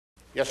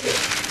Yes, sir.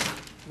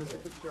 Mr.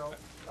 Fitzgerald,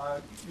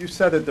 you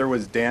said that there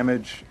was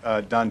damage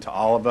done to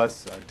all of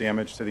us,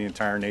 damage to the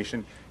entire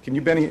nation. Can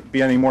you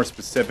be any more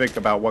specific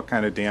about what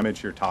kind of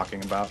damage you're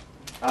talking about?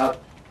 The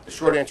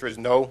short answer is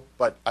no,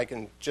 but I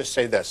can just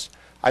say this.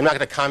 I'm not going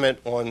to comment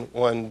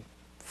on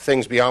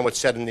things beyond what's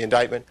said in the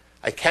indictment.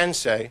 I can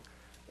say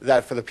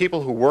that for the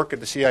people who work at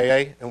the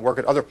CIA and work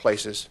at other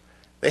places,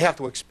 they have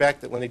to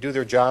expect that when they do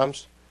their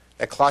jobs,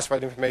 that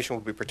classified information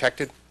will be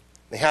protected.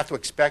 They have to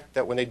expect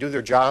that when they do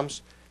their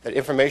jobs, that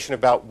information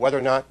about whether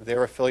or not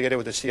they're affiliated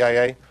with the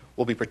CIA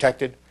will be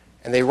protected.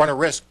 And they run a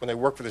risk when they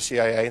work for the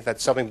CIA that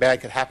something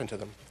bad could happen to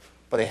them.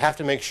 But they have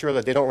to make sure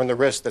that they don't run the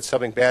risk that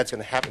something bad is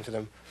going to happen to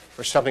them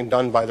for something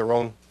done by their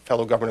own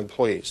fellow government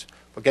employees.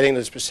 But getting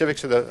into the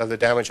specifics of the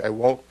damage, I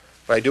won't.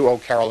 But I do owe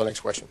Carol the next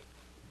question.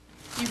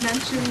 You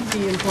mentioned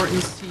the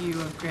importance to you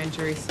of grand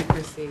jury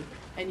secrecy,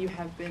 and you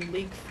have been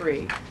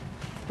leak-free.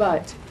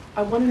 But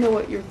I want to know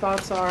what your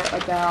thoughts are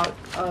about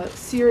a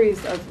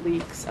series of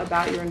leaks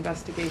about your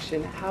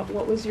investigation.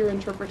 What was your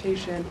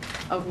interpretation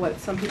of what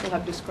some people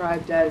have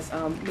described as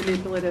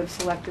manipulative,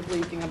 selective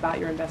leaking about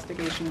your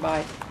investigation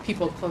by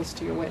people close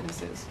to your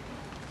witnesses?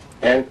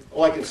 And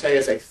all I can say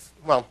is,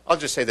 well, I'll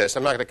just say this.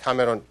 I'm not going to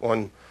comment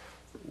on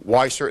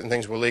why certain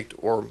things were leaked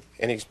or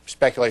any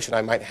speculation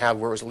I might have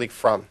where it was leaked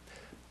from.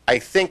 I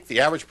think the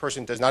average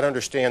person does not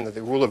understand that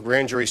the rule of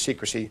grand jury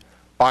secrecy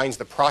binds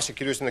the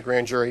prosecutors in the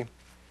grand jury.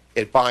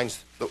 It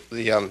binds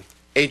the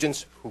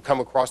agents who come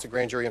across the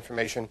grand jury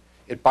information.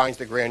 It binds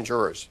the grand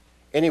jurors.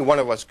 Any one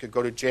of us could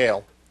go to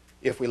jail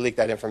if we leak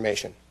that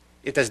information.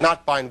 It does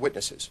not bind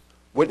witnesses.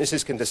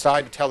 Witnesses can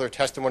decide to tell their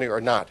testimony or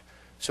not.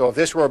 So if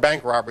this were a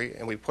bank robbery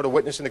and we put a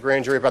witness in the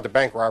grand jury about the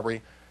bank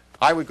robbery,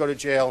 I would go to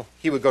jail,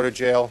 he would go to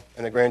jail,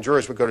 and the grand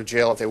jurors would go to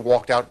jail if they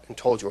walked out and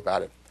told you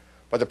about it.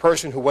 But the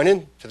person who went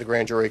into the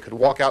grand jury could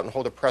walk out and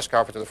hold a press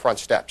conference at the front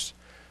steps.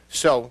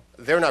 So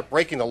they're not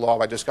breaking the law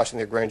by discussing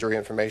their grand jury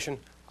information.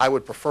 I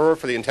would prefer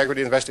for the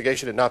integrity of the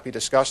investigation to not be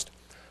discussed,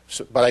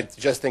 but I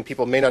just think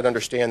people may not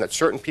understand that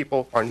certain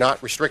people are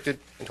not restricted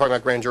in talking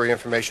about grand jury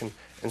information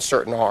and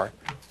certain are.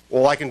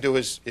 All I can do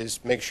is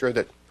make sure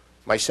that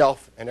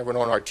myself and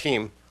everyone on our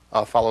team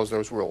follows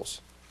those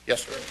rules.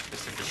 Yes, sir.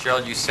 Mr.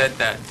 Fitzgerald, you said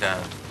that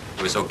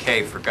it was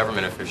okay for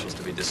government officials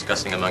to be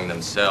discussing among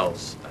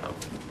themselves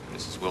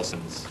Mrs.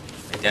 Wilson's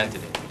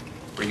identity.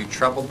 Were you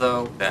troubled,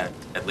 though, that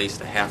at least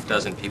a half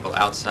dozen people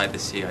outside the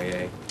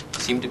CIA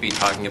seemed to be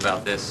talking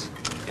about this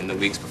in the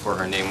weeks before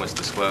her name was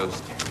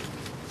disclosed?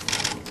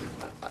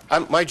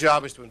 My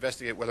job is to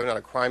investigate whether or not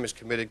a crime is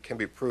committed, can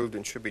be proved,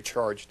 and should be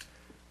charged.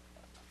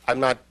 I'm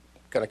not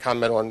going to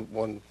comment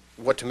on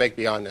what to make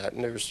beyond that.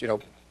 And there's,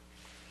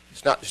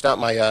 it's not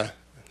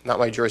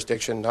my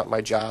jurisdiction, not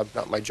my job,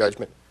 not my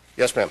judgment.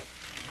 Yes, ma'am.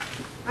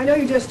 I know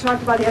you just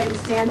talked about having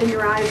sand in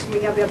your eyes and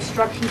we have the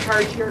obstruction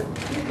charge here.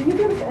 Can you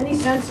give us any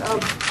sense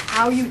of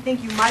how you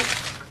think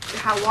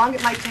how long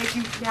it might take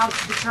you now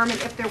to determine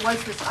if there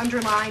was this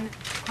underlying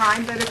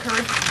crime that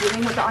occurred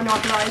dealing with the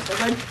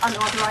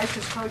unauthorized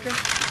disclosure?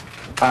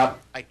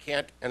 I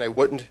can't and I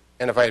wouldn't.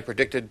 And if I had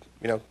predicted,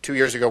 2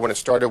 years ago when it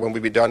started, when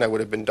we'd be done, I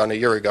would have been done a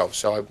year ago.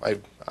 So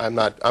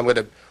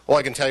all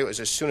I can tell you is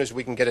as soon as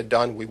we can get it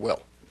done, we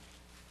will.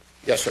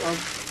 Yes, sir.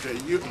 Okay,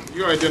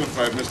 you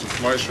identified Mr.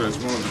 Fleischer as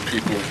one of the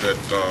people that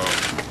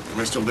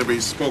Mr.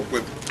 Libby spoke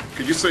with.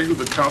 Could you say who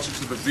the counsel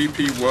to the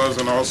VP was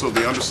and also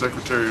the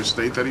Undersecretary of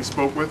State that he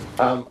spoke with?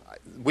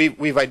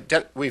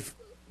 We've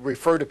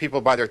referred to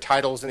people by their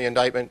titles in the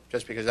indictment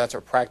just because that's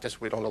our practice.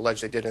 We don't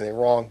allege they did anything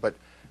wrong, but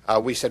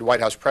we said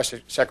White House Press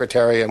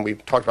Secretary, and we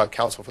talked about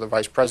counsel for the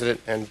Vice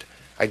President, and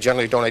I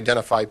generally don't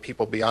identify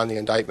people beyond the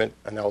indictment,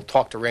 and I'll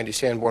talk to Randy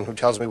Sanborn, who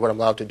tells me what I'm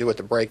allowed to do at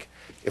the break.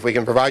 If we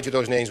can provide you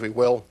those names, we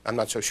will. I'm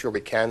not so sure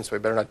we can, so we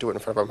better not do it in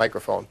front of our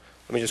microphone.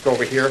 Let me just go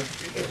over here.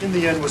 In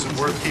the end, was it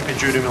worth keeping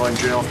Judy Miller in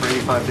jail for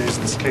 85 days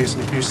in this case?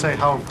 And can you say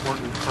how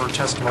important her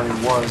testimony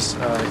was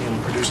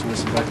in producing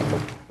this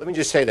indictment? Let me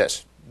just say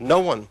this.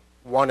 No one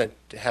wanted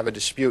to have a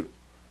dispute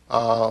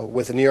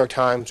with the New York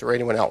Times or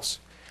anyone else.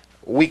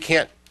 We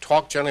can't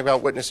talk generally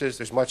about witnesses.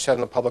 There's much said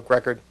on the public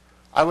record.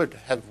 I would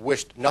have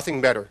wished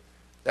nothing better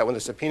that when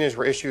the subpoenas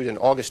were issued in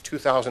August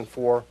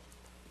 2004,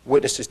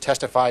 witnesses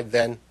testified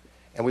then,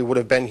 and we would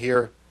have been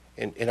here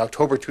in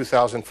October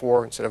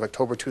 2004 instead of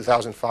October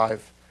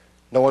 2005.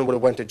 No one would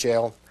have went to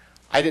jail.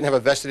 I didn't have a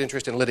vested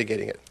interest in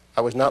litigating it.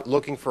 I was not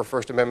looking for a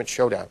First Amendment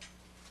showdown.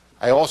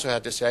 I also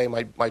had to say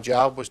my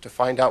job was to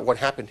find out what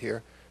happened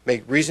here,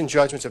 make reasoned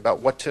judgments about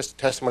what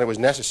testimony was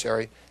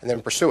necessary, and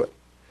then pursue it.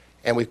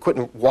 And we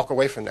couldn't walk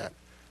away from that.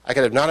 I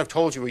could have not have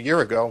told you a year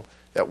ago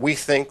that we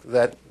think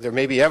that there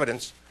may be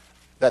evidence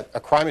that a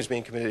crime is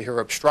being committed here,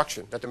 or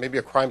obstruction, that there may be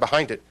a crime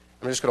behind it.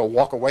 I'm just going to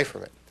walk away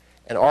from it.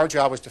 And our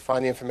job was to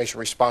find the information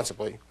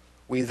responsibly.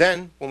 We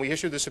then, when we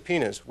issued the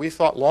subpoenas, we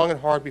thought long and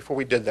hard before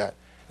we did that.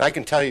 And I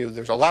can tell you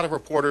there's a lot of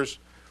reporters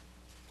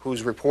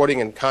whose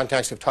reporting and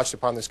contacts have touched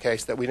upon this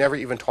case that we never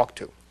even talked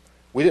to.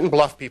 We didn't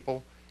bluff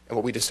people, and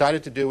what we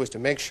decided to do was to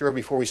make sure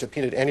before we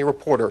subpoenaed any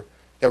reporter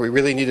that we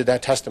really needed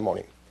that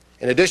testimony.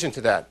 In addition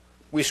to that,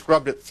 we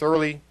scrubbed it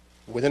thoroughly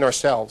within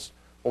ourselves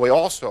But we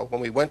also,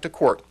 when we went to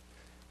court,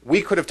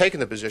 we could have taken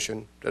the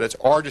position that it's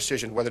our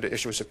decision whether to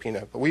issue a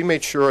subpoena, but we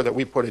made sure that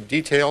we put a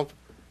detailed,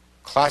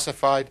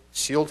 classified,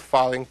 sealed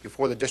filing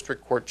before the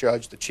district court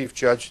judge, the chief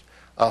judge,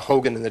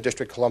 Hogan in the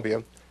District of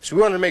Columbia. So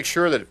we wanted to make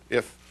sure that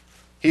if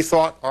he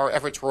thought our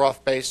efforts were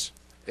off base,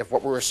 if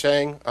what we were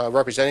saying,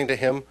 representing to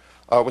him,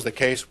 was the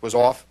case, was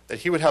off, that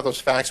he would have those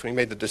facts when he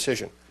made the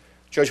decision.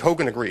 Judge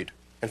Hogan agreed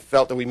and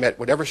felt that we met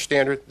whatever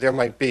standard there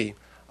might be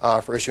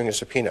for issuing a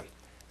subpoena.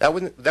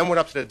 That then went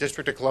up to the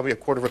District of Columbia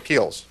Court of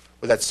Appeals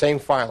with that same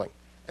filing,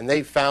 and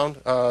they found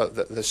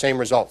the same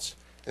results,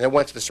 and then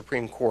went to the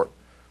Supreme Court.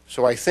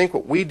 So I think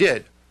what we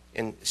did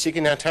in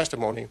seeking that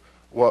testimony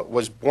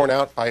was borne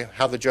out by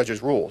how the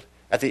judges ruled.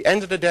 At the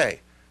end of the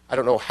day, I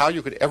don't know how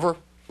you could ever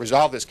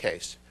resolve this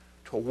case.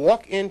 To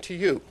walk into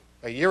you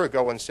a year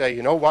ago and say,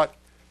 you know what,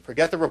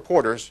 forget the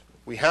reporters,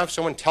 we have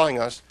someone telling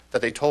us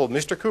that they told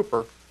Mr.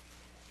 Cooper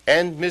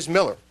and Ms.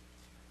 Miller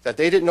that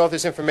they didn't know if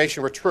this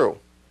information were true.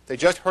 They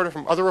just heard it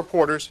from other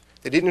reporters.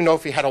 They didn't know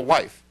if he had a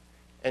wife,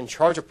 and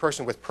charge a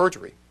person with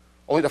perjury,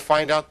 only to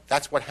find out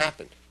that's what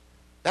happened.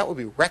 That would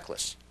be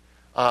reckless.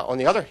 On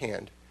the other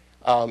hand,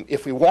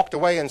 if we walked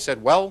away and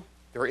said, well,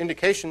 there are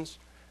indications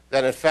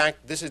that, in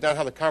fact, this is not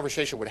how the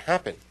conversation would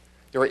happen.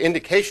 There are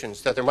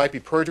indications that there might be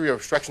perjury or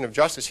obstruction of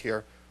justice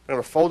here. I'm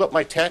going to fold up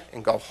my tent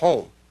and go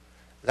home.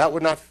 That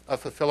would not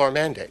fulfill our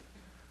mandate.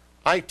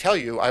 I tell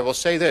you, I will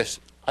say this,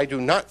 I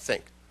do not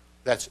think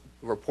that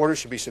reporters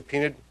should be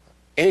subpoenaed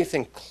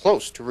anything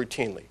close to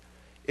routinely.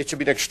 It should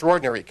be an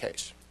extraordinary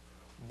case.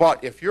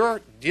 But if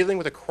you're dealing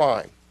with a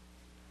crime,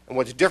 and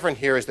what's different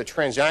here is the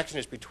transaction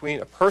is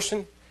between a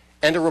person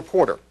and a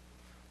reporter.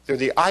 They're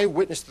the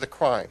eyewitness to the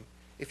crime.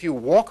 If you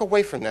walk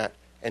away from that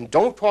and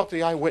don't talk to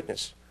the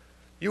eyewitness,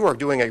 you are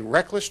doing a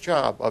reckless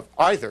job of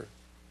either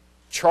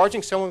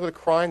charging someone with a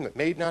crime that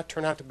may not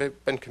turn out to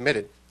have been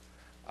committed,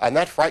 and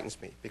that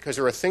frightens me, because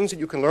there are things that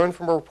you can learn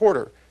from a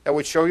reporter that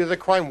would show you that the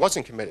crime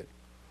wasn't committed.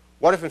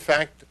 What if, in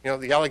fact,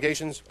 the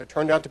allegations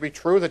turned out to be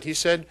true, that he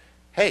said,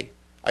 hey,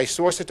 I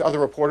sourced it to other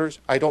reporters,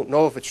 I don't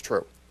know if it's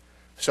true.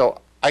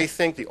 So I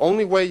think the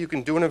only way you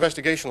can do an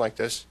investigation like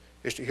this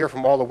is to hear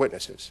from all the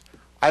witnesses.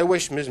 I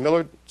wish Ms.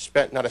 Miller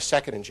spent not a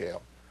second in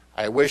jail.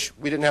 I wish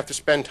we didn't have to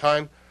spend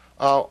time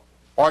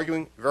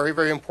arguing very,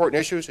 very important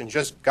issues and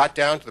just got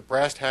down to the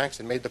brass tacks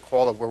and made the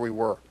call of where we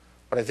were.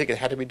 But I think it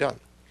had to be done.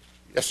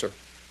 Yes, sir.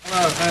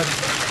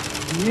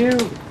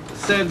 You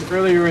said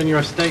earlier in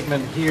your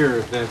statement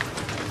here that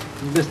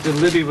Mr.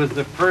 Libby was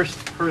the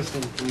first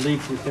person to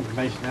leak this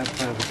information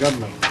outside of the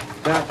government.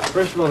 That,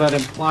 first of all, that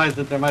implies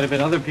that there might have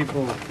been other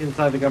people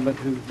inside the government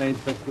who made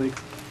such leaks.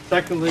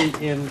 Secondly,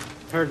 in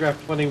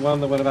paragraph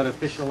 21, the one about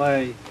official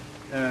A,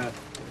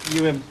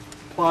 you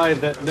imply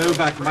that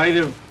Novak might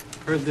have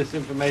heard this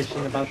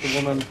information about the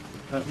woman,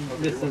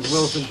 Mrs.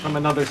 Wilson, from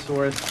another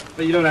source,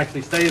 but you don't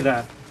actually say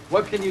that.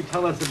 What can you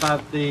tell us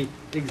about the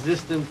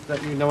existence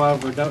that you know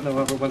of or don't know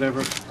of or whatever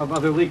of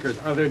other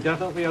leakers? Are there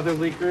definitely other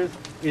leakers?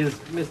 Is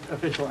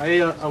Official A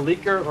a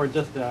leaker or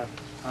just a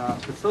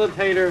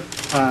facilitator?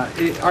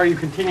 Are you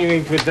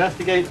continuing to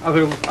investigate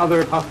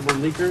other possible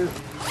leakers?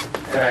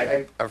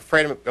 I'm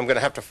afraid I'm going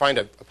to have to find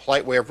a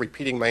polite way of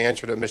repeating my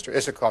answer to Mr.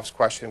 Isikoff's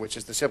question, which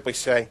is to simply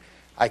say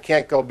I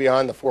can't go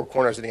beyond the four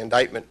corners of the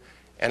indictment,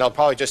 and I'll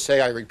probably just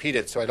say I repeat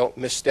it so I don't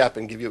misstep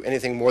and give you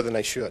anything more than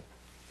I should.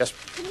 Yes?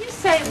 Can you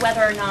say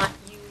whether or not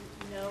you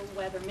know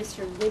whether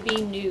Mr.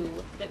 Libby knew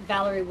that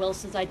Valerie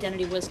Wilson's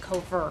identity was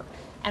covert,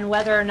 and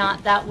whether or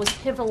not that was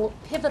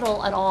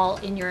pivotal at all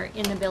in your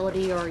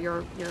inability or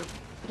your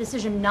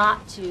decision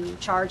not to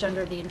charge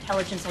under the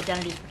Intelligence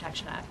Identity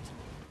Protection Act?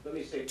 Let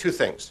me say two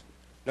things.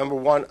 Number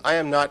one, I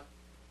am not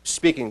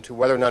speaking to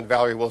whether or not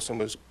Valerie Wilson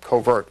was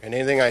covert, and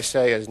anything I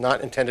say is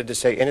not intended to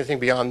say anything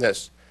beyond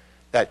this,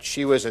 that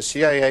she was a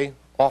CIA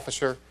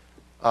officer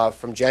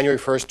from January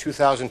 1st,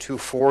 2002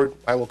 forward.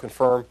 I will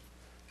confirm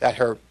that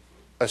her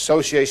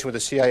association with the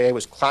CIA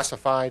was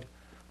classified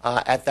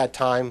at that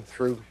time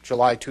through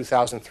July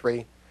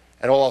 2003.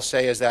 And all I'll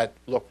say is that,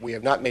 look, we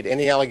have not made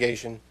any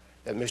allegation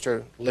that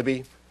Mr.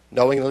 Libby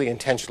knowingly,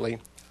 intentionally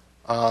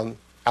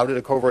outed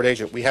a covert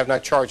agent. We have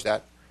not charged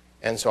that,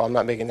 and so I'm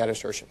not making that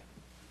assertion.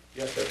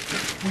 Yes,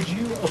 sir. Would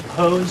you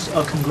oppose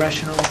a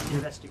congressional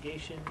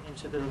investigation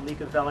into the leak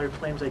of Valerie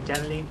Flame's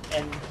identity?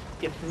 And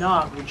if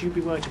not, would you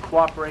be willing to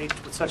cooperate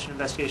with such an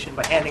investigation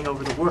by handing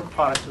over the work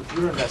products of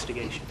your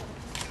investigation?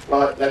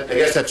 Well, I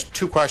guess that's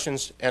two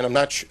questions, and I'm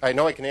not. I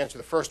know I can answer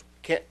the first.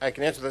 I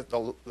can answer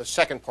the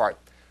second part.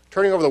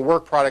 Turning over the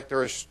work product,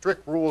 there are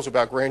strict rules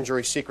about grand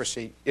jury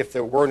secrecy if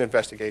there were an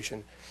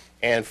investigation.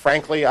 And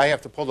frankly, I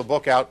have to pull the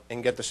book out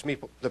and get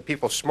the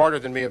people smarter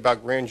than me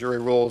about grand jury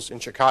rules in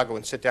Chicago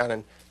and sit down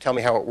and tell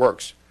me how it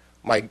works.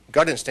 My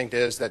gut instinct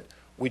is that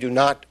we do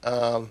not,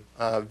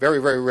 very,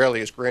 very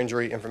rarely is grand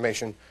jury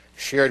information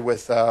shared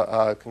with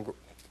the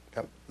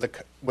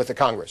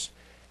Congress.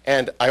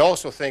 And I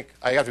also think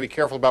I have to be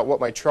careful about what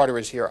my charter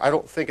is here. I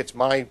don't think it's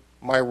my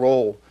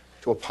role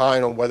to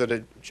opine on whether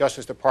the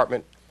Justice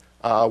Department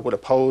would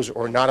oppose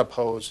or not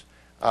oppose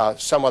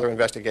some other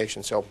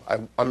investigation. So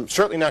I'm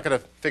certainly not going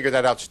to figure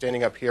that out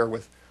standing up here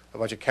with a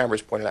bunch of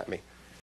cameras pointed at me.